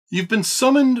You've been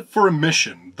summoned for a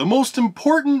mission, the most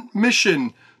important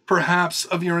mission, perhaps,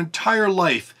 of your entire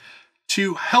life,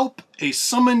 to help a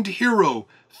summoned hero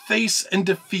face and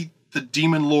defeat the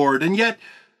Demon Lord. And yet,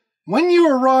 when you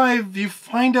arrive, you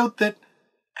find out that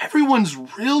everyone's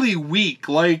really weak.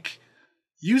 Like,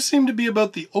 you seem to be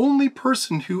about the only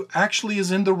person who actually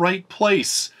is in the right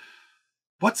place.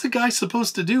 What's a guy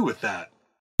supposed to do with that?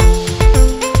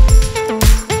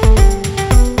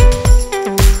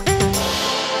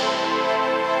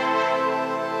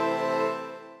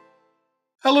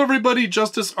 Hello everybody,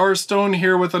 Justus R. Stone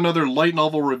here with another light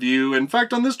novel review. In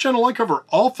fact, on this channel I cover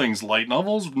all things light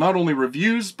novels, not only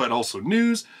reviews, but also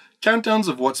news, countdowns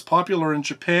of what's popular in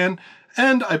Japan,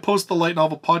 and I post the light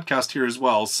novel podcast here as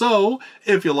well. So,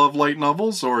 if you love light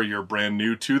novels, or you're brand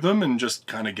new to them and just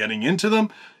kind of getting into them,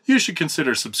 you should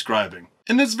consider subscribing.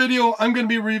 In this video, I'm going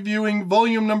to be reviewing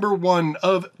volume number 1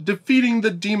 of Defeating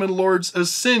the Demon Lords of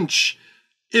Cinch.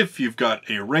 If you've got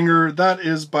a ringer, that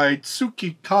is by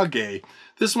Tsukikage.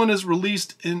 This one is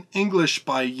released in English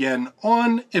by Yen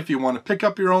On. If you want to pick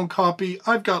up your own copy,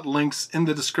 I've got links in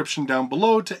the description down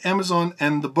below to Amazon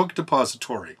and the Book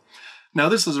Depository. Now,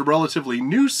 this is a relatively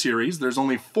new series. There's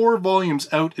only 4 volumes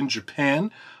out in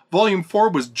Japan. Volume 4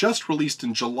 was just released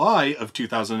in July of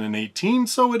 2018,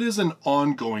 so it is an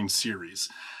ongoing series.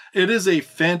 It is a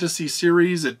fantasy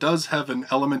series. It does have an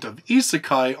element of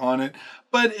isekai on it,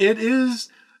 but it is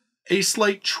a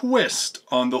slight twist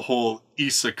on the whole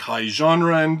isekai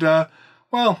genre, and,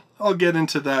 well, I'll get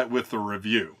into that with the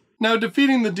review. Now,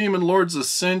 Defeating the Demon Lords of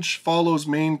Cinch follows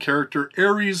main character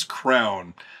Ares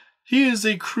Crown. He is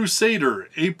a crusader,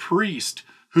 a priest,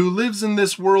 who lives in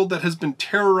this world that has been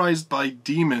terrorized by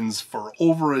demons for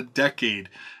over a decade,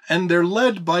 and they're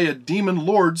led by a demon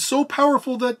lord so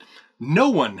powerful that no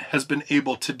one has been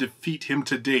able to defeat him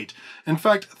to date. In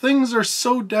fact, things are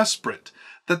so desperate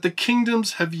that the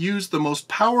kingdoms have used the most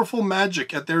powerful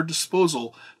magic at their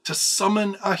disposal to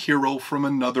summon a hero from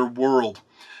another world.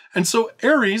 And so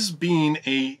Ares, being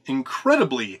an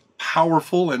incredibly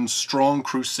powerful and strong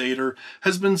crusader,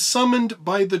 has been summoned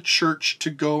by the church to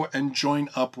go and join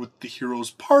up with the hero's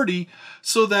party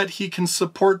so that he can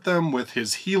support them with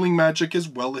his healing magic as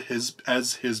well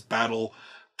as his battle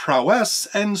prowess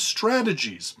and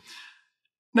strategies.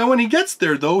 Now, when he gets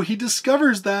there, though, he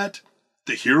discovers that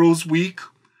the hero's weak,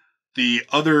 the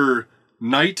other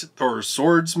knight or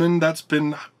swordsman that's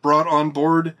been brought on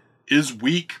board is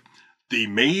weak, the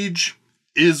mage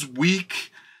is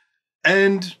weak,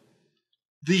 and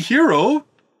the hero,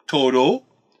 Todo,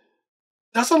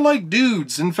 doesn't like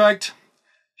dudes. In fact,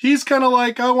 he's kind of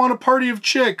like, I want a party of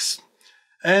chicks.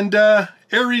 And,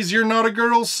 Ares, you're not a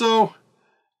girl, so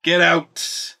get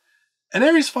out. And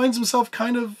Ares finds himself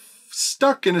kind of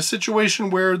stuck in a situation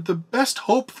where the best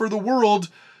hope for the world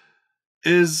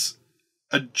is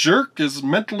a jerk, is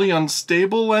mentally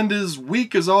unstable, and is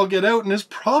weak as all get out, and is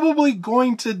probably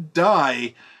going to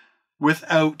die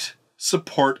without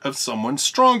support of someone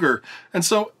stronger. And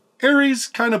so Ares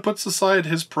kind of puts aside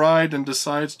his pride and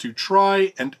decides to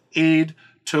try and aid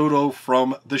Todo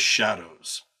from the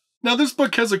shadows. Now, this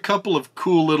book has a couple of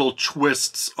cool little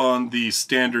twists on the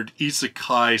standard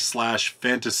isekai /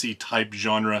 fantasy type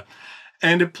genre,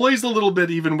 and it plays a little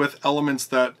bit even with elements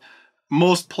that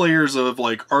most players of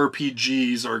like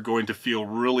RPGs are going to feel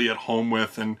really at home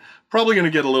with, and probably going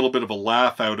to get a little bit of a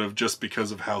laugh out of just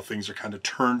because of how things are kind of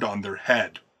turned on their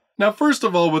head. Now, first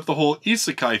of all, with the whole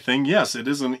isekai thing, yes, it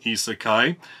is an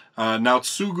isekai.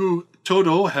 Naotsugu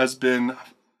Todo has been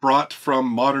brought from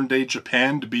modern-day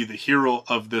Japan to be the hero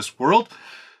of this world.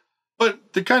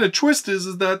 But the kind of twist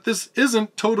is that this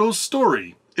isn't Todo's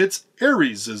story. It's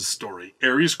Ares' story.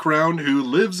 Ares Crown, who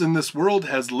lives in this world,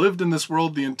 has lived in this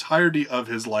world the entirety of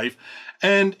his life,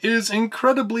 and is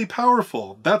incredibly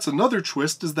powerful. That's another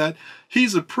twist, is that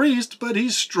he's a priest, but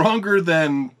he's stronger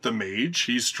than the mage.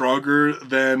 He's stronger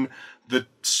than the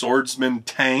swordsman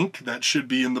tank that should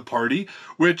be in the party,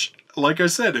 which, like I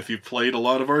said, if you've played a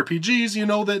lot of RPGs, you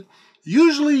know that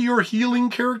usually your healing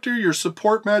character, your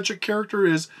support magic character,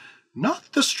 is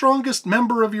not the strongest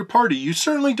member of your party. You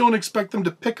certainly don't expect them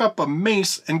to pick up a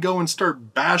mace and go and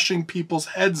start bashing people's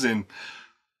heads in,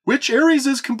 which Ares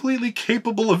is completely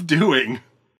capable of doing.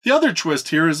 The other twist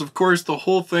here is, of course, the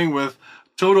whole thing with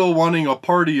Todo wanting a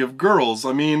party of girls.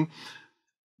 I mean,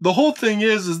 the whole thing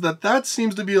is that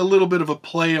seems to be a little bit of a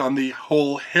play on the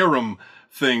whole harem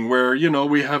thing where, you know,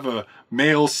 we have a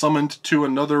male summoned to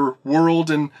another world,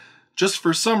 and just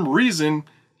for some reason,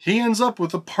 he ends up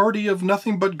with a party of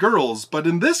nothing but girls. But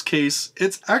in this case,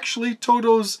 it's actually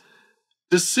Todo's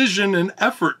decision and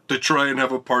effort to try and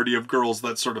have a party of girls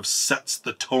that sort of sets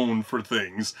the tone for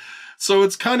things. So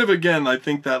it's kind of, again, I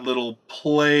think that little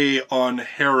play on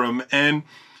harem, and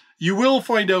you will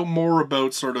find out more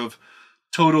about sort of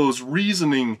Todo's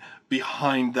reasoning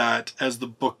behind that as the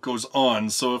book goes on.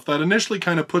 So if that initially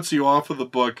kind of puts you off of the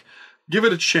book, give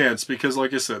it a chance, because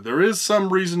like I said, there is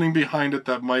some reasoning behind it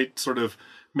that might sort of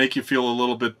make you feel a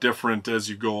little bit different as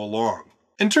you go along.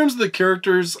 In terms of the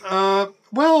characters,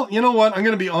 well, you know what? I'm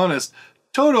going to be honest.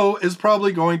 Todo is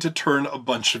probably going to turn a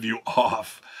bunch of you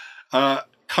off.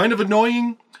 Kind of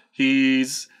annoying.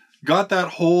 He's got that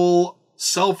whole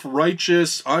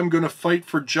self-righteous, I'm going to fight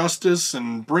for justice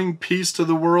and bring peace to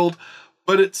the world,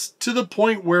 but it's to the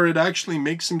point where it actually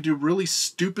makes him do really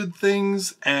stupid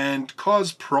things and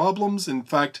cause problems. In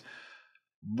fact,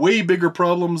 way bigger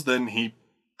problems than he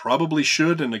probably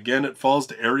should. And again, it falls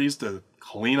to Ares to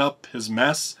clean up his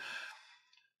mess.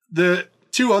 The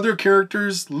two other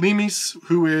characters, Limis,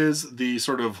 who is the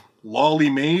sort of lolly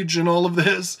mage in all of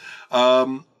this,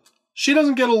 she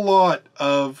doesn't get a lot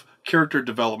of character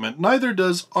development. Neither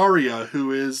does Arya,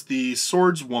 who is the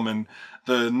swordswoman,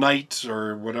 the knight,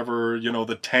 or whatever, you know,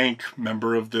 the tank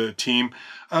member of the team.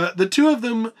 The two of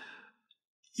them,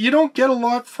 you don't get a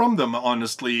lot from them,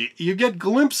 honestly. You get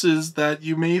glimpses that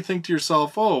you may think to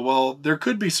yourself, oh, well, there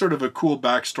could be sort of a cool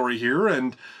backstory here,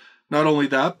 and not only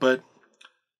that, but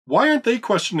why aren't they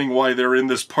questioning why they're in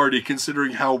this party,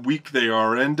 considering how weak they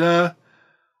are? And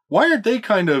why aren't they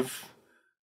kind of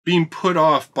being put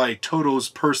off by Todo's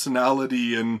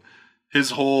personality and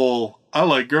his whole I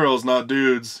like girls, not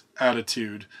dudes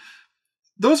attitude?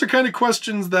 Those are kind of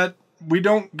questions that we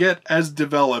don't get as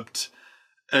developed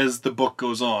as the book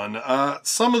goes on.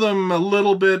 Some of them a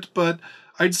little bit, but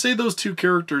I'd say those two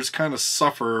characters kind of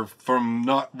suffer from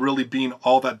not really being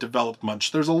all that developed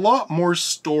much. There's a lot more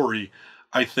story,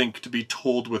 I think, to be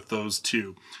told with those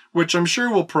two, which I'm sure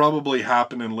will probably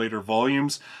happen in later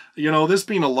volumes. You know, this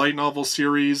being a light novel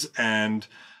series and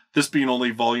this being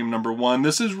only volume number 1,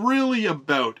 this is really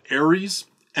about Ares,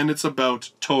 and it's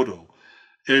about Todo.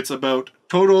 It's about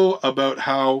Todo, about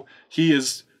how he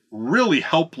is really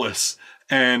helpless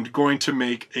and going to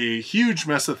make a huge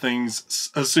mess of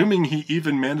things, assuming he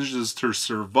even manages to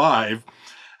survive,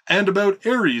 and about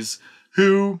Ares,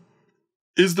 who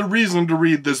is the reason to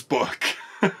read this book.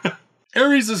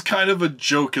 Ares is kind of a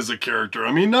joke as a character.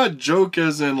 I mean, not joke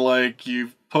as in like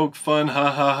you poke fun,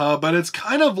 ha ha ha, but it's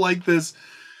kind of like this,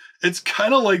 it's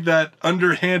kind of like that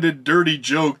underhanded dirty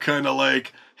joke, kind of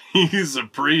like, he's a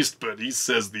priest, but he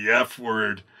says the F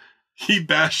word. He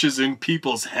bashes in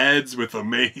people's heads with a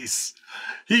mace.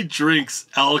 He drinks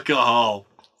alcohol.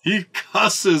 He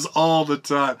cusses all the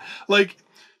time. Like,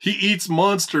 he eats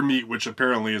monster meat, which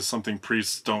apparently is something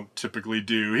priests don't typically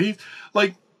do. He,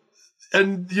 like,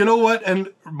 and you know what? And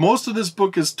most of this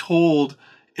book is told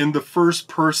in the first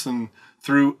person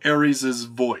through Ares's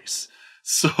voice.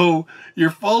 So you're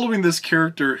following this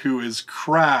character who is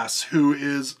crass, who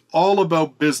is all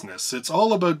about business. It's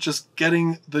all about just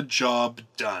getting the job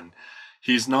done.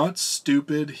 He's not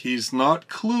stupid. He's not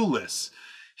clueless.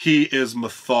 He is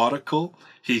methodical.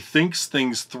 He thinks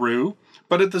things through.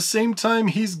 But at the same time,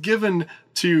 he's given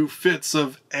to fits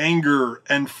of anger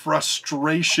and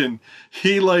frustration.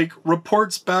 He like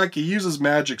reports back. He uses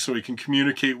magic so he can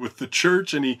communicate with the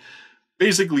church, and he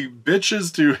basically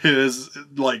bitches to his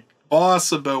like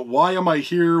boss about, why am I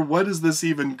here? What is this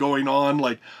even going on?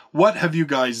 Like, what have you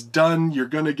guys done? You're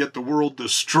going to get the world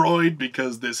destroyed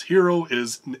because this hero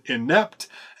is inept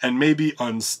and maybe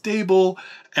unstable,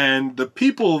 and the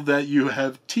people that you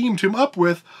have teamed him up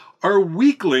with are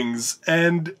weaklings,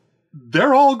 and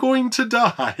they're all going to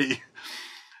die.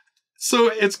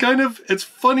 So it's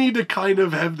funny to kind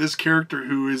of have this character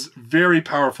who is very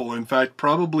powerful. In fact,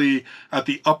 probably at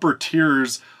the upper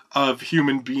tiers of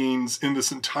human beings in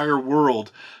this entire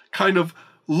world, kind of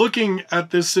looking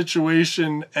at this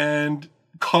situation and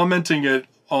commenting it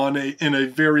on in a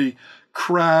very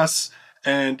crass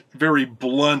and very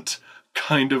blunt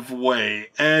kind of way.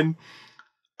 And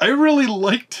I really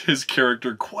liked his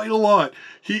character quite a lot.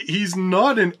 He's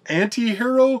not an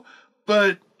anti-hero,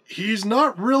 but he's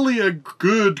not really a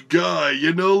good guy,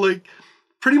 you know? Like,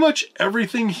 pretty much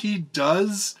everything he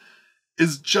does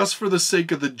is just for the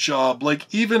sake of the job.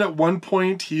 Like, even at one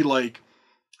point, he like,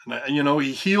 you know,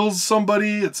 he heals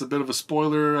somebody. It's a bit of a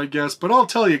spoiler, I guess, but I'll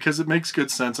tell you because it makes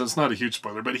good sense. And it's not a huge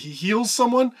spoiler, but he heals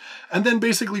someone and then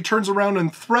basically turns around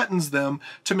and threatens them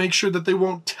to make sure that they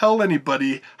won't tell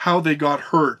anybody how they got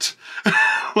hurt.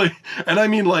 Like, and I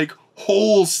mean like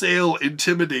wholesale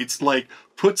intimidates, like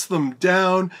puts them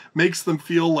down, makes them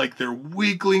feel like they're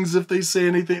weaklings if they say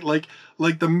anything. Like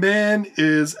the man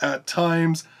is at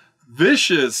times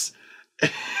vicious.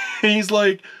 He's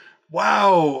like,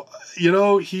 wow, you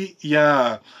know,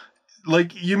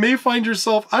 like, you may find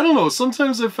yourself, I don't know,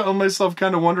 sometimes I found myself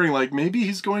kind of wondering, like, maybe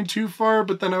he's going too far,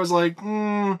 but then I was like,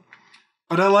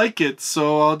 but I like it,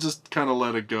 so I'll just kind of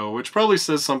let it go, which probably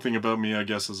says something about me, I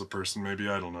guess, as a person, maybe,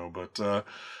 I don't know, but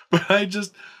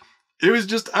it was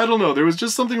just, I don't know, there was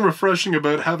just something refreshing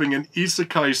about having an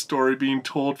isekai story being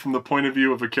told from the point of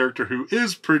view of a character who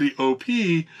is pretty OP,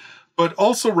 but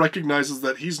also recognizes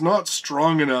that he's not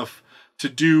strong enough to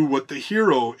do what the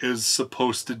hero is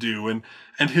supposed to do,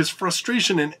 and his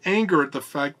frustration and anger at the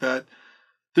fact that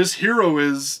this hero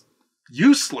is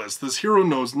useless. This hero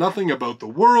knows nothing about the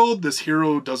world. This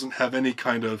hero doesn't have any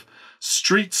kind of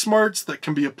street smarts that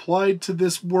can be applied to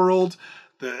this world.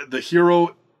 The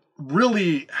hero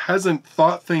really hasn't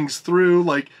thought things through.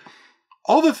 Like,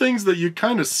 all the things that you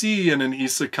kind of see in an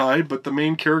isekai, but the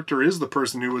main character is the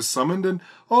person who was summoned, and,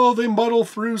 they muddle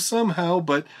through somehow,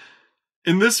 but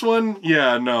in this one,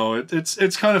 yeah, no,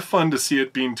 it's kind of fun to see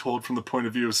it being told from the point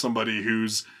of view of somebody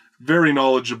who's very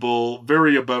knowledgeable,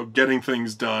 very about getting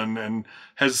things done, and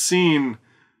has seen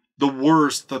the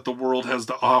worst that the world has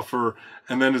to offer,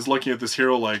 and then is looking at this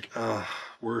hero like,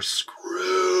 we're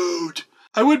screwed.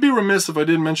 I would be remiss if I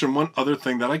didn't mention one other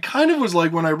thing that I kind of was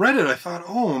like, when I read it, I thought,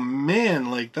 oh man,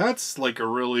 like, that's like a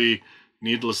really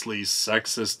needlessly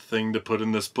sexist thing to put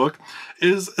in this book,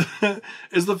 is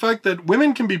the fact that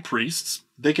women can be priests,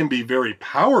 they can be very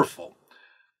powerful,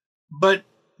 but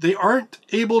they aren't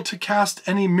able to cast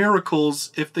any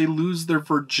miracles if they lose their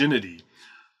virginity.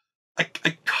 I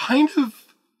kind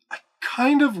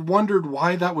of wondered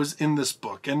why that was in this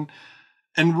book, and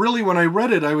really when I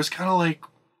read it, I was kind of like,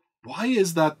 why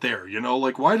is that there? You know,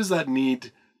 like, why does that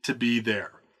need to be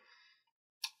there?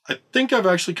 I think I've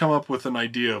actually come up with an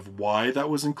idea of why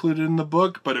that was included in the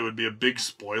book, but it would be a big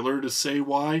spoiler to say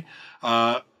why.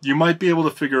 You might be able to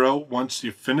figure out once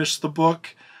you finish the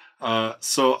book,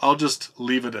 so I'll just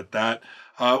leave it at that.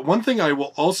 One thing I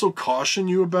will also caution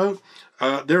you about,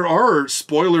 there are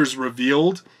spoilers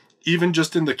revealed, even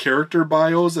just in the character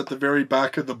bios at the very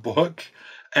back of the book,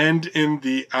 and in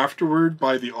the afterword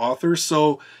by the author,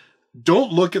 so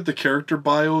don't look at the character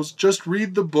bios, just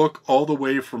read the book all the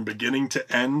way from beginning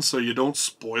to end so you don't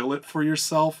spoil it for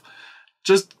yourself.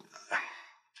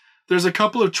 There's a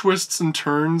couple of twists and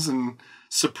turns and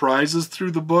surprises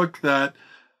through the book that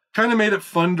kind of made it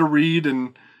fun to read,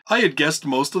 and I had guessed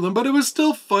most of them, but it was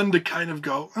still fun to kind of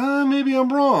go, maybe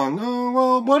I'm wrong. Oh,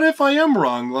 well, what if I am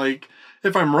wrong? Like,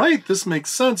 if I'm right, this makes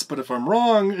sense, but if I'm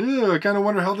wrong, I kind of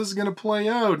wonder how this is going to play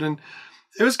out, and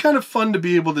it was kind of fun to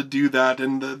be able to do that,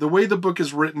 and the way the book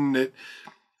is written,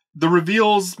 the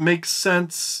reveals make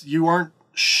sense. You aren't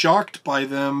shocked by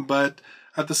them, but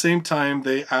at the same time,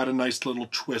 they add a nice little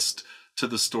twist to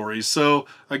the story. So,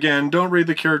 again, don't read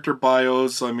the character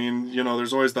bios. I mean, you know,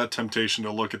 there's always that temptation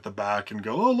to look at the back and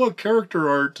go, oh, look, character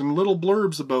art and little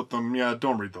blurbs about them. Yeah,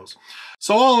 don't read those.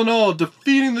 So, all in all,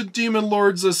 defeating the Demon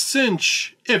Lords a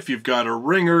cinch, if you've got a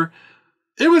ringer.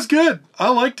 It was good. I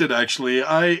liked it, actually.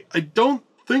 I don't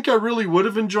think I really would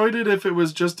have enjoyed it if it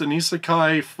was just an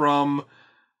isekai from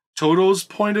Toto's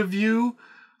point of view.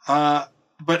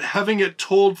 But having it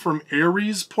told from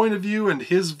Aries' point of view and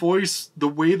his voice the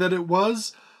way that it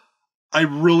was, I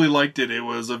really liked it. It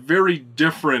was a very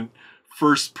different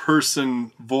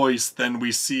first-person voice than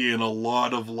we see in a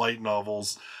lot of light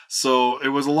novels. So it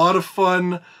was a lot of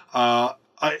fun.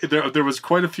 There was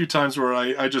quite a few times where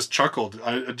I just chuckled.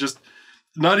 I just...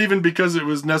 Not even because it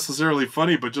was necessarily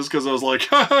funny, but just because I was like,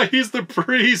 he's the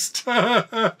priest.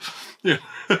 Yeah.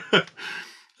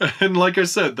 And like I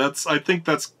said, I think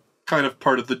that's kind of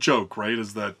part of the joke, right?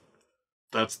 Is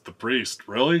that's the priest,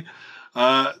 really?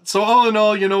 So all in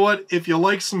all, you know what? If you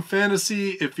like some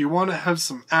fantasy, if you want to have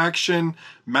some action,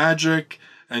 magic,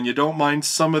 and you don't mind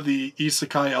some of the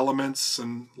isekai elements,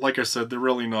 and like I said, they're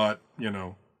really not,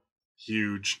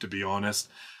 huge, to be honest.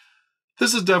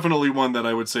 This is definitely one that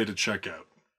I would say to check out.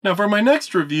 Now for my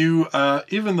next review,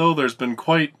 even though there's been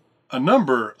quite a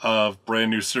number of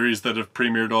brand new series that have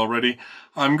premiered already,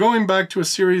 I'm going back to a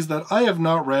series that I have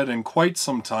not read in quite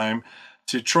some time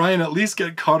to try and at least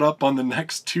get caught up on the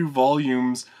next 2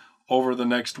 volumes over the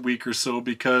next week or so,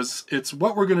 because it's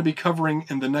what we're going to be covering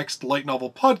in the next light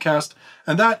novel podcast,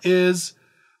 and that is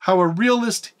How a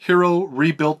Realist Hero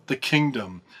Rebuilt the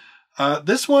Kingdom.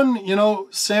 This one,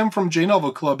 Sam from J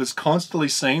Novel Club is constantly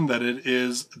saying that it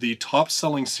is the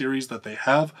top-selling series that they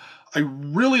have. I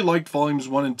really liked volumes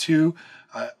 1 and 2,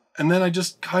 and then I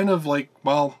just kind of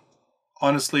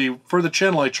honestly, for the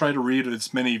channel, I try to read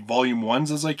as many volume 1s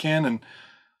as I can, and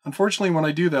unfortunately, when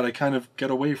I do that, I kind of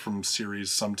get away from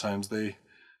series sometimes. They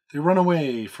they run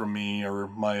away from me or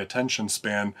my attention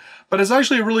span. But it's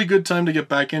actually a really good time to get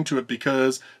back into it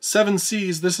because Seven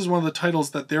Seas, this is one of the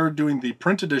titles that they're doing the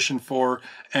print edition for,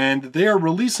 and they are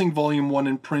releasing Volume 1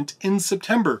 in print in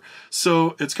September.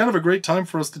 So it's kind of a great time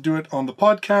for us to do it on the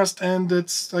podcast, and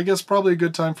it's, I guess, probably a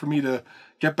good time for me to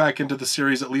get back into the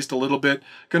series at least a little bit.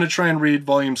 Going to try and read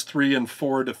Volumes 3 and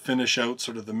 4 to finish out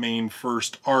sort of the main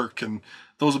first arc, and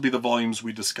those will be the volumes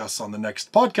we discuss on the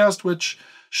next podcast, which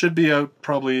should be out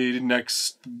probably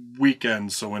next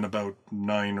weekend, so in about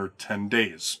 9 or 10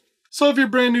 days. So if you're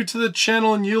brand new to the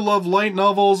channel and you love light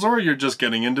novels, or you're just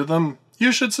getting into them,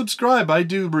 you should subscribe. I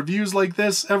do reviews like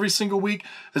this every single week,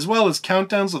 as well as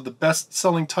countdowns of the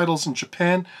best-selling titles in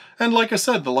Japan, and like I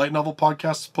said, the Light Novel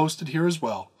Podcast is posted here as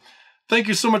well. Thank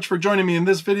you so much for joining me in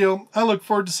this video. I look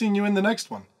forward to seeing you in the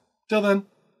next one. Till then,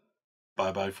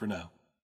 bye-bye for now.